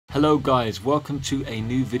Hello guys, welcome to a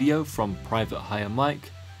new video from Private Hire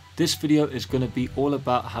Mike. This video is going to be all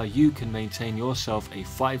about how you can maintain yourself a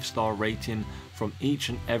 5-star rating from each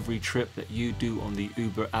and every trip that you do on the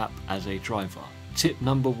Uber app as a driver. Tip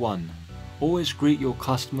number 1. Always greet your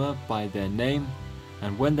customer by their name,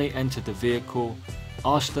 and when they enter the vehicle,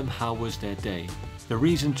 ask them how was their day. The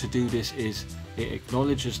reason to do this is it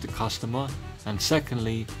acknowledges the customer, and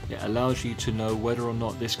secondly, it allows you to know whether or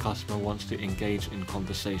not this customer wants to engage in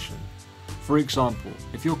conversation. For example,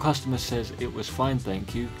 if your customer says it was fine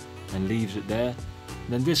thank you and leaves it there,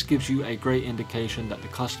 then this gives you a great indication that the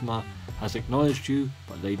customer has acknowledged you,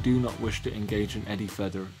 but they do not wish to engage in any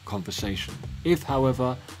further conversation. If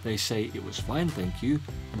however they say it was fine thank you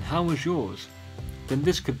and how was yours, then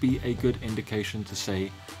this could be a good indication to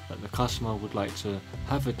say that the customer would like to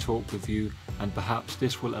have a talk with you, and perhaps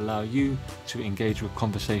this will allow you to engage with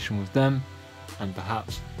conversation with them and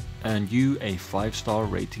perhaps earn you a 5-star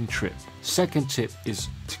rating trip. Second tip is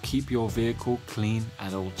to keep your vehicle clean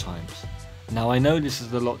at all times. Now I know this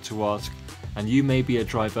is a lot to ask, and you may be a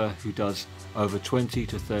driver who does over 20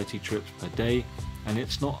 to 30 trips per day, and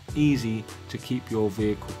it's not easy to keep your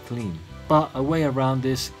vehicle clean. But a way around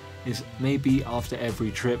this is maybe after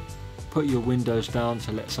every trip, put your windows down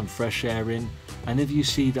to let some fresh air in, and if you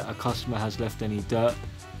see that a customer has left any dirt,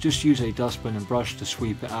 just use a dustbin and brush to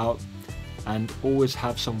sweep it out, and always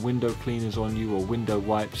have some window cleaners on you or window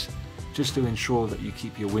wipes just to ensure that you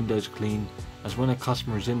keep your windows clean, as when a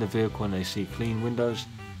customer is in the vehicle and they see clean windows,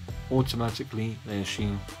 automatically they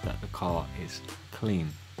assume that the car is clean.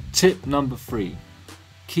 Tip number 3.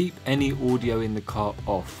 Keep any audio in the car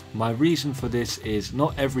off. My reason for this is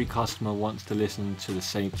not every customer wants to listen to the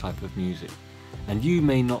same type of music, and you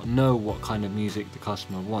may not know what kind of music the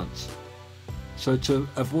customer wants. So to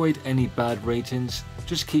avoid any bad ratings,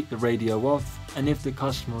 just keep the radio off, and if the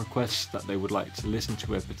customer requests that they would like to listen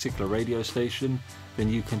to a particular radio station, then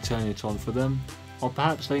you can turn it on for them, or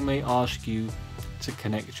perhaps they may ask you to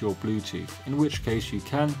connect your Bluetooth, in which case you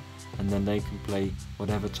can, and then they can play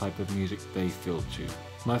whatever type of music they feel to.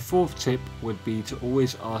 My fourth tip would be to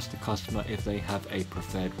always ask the customer if they have a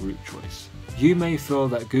preferred route choice. You may feel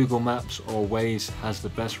that Google Maps or Waze has the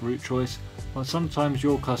best route choice, but sometimes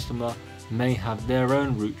your customer may have their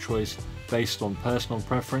own route choice based on personal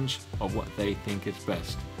preference of what they think is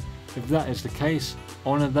best. If that is the case,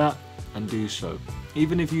 honor that and do so.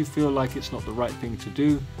 Even if you feel like it's not the right thing to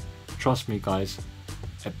do, trust me guys,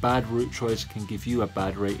 a bad route choice can give you a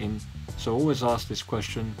bad rating, so always ask this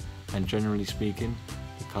question, and generally speaking,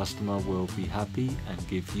 the customer will be happy and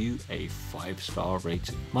give you a 5-star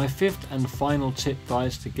rating. My fifth and final tip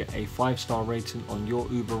guys to get a 5-star rating on your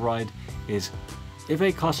Uber ride is if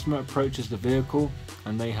a customer approaches the vehicle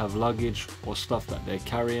and they have luggage or stuff that they're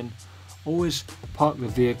carrying, always park the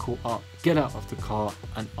vehicle up, get out of the car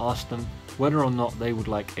and ask them whether or not they would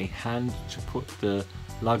like a hand to put the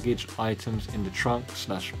luggage items in the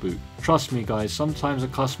trunk/boot. Trust me guys, sometimes a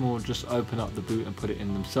customer will just open up the boot and put it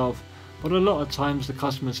in themselves, but a lot of times the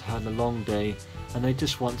customers had a long day and they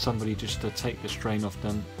just want somebody just to take the strain off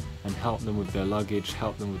them and help them with their luggage,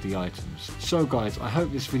 help them with the items. So guys, I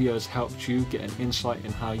hope this video has helped you get an insight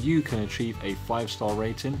in how you can achieve a 5-star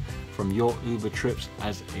rating from your Uber trips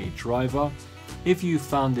as a driver. If you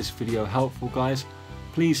found this video helpful guys,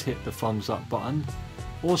 please hit the thumbs up button.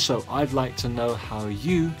 Also, I'd like to know how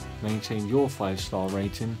you maintain your 5-star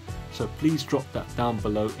rating, so please drop that down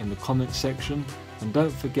below in the comment section, and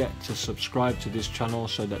don't forget to subscribe to this channel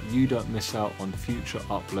so that you don't miss out on future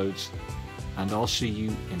uploads, and I'll see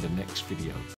you in the next video.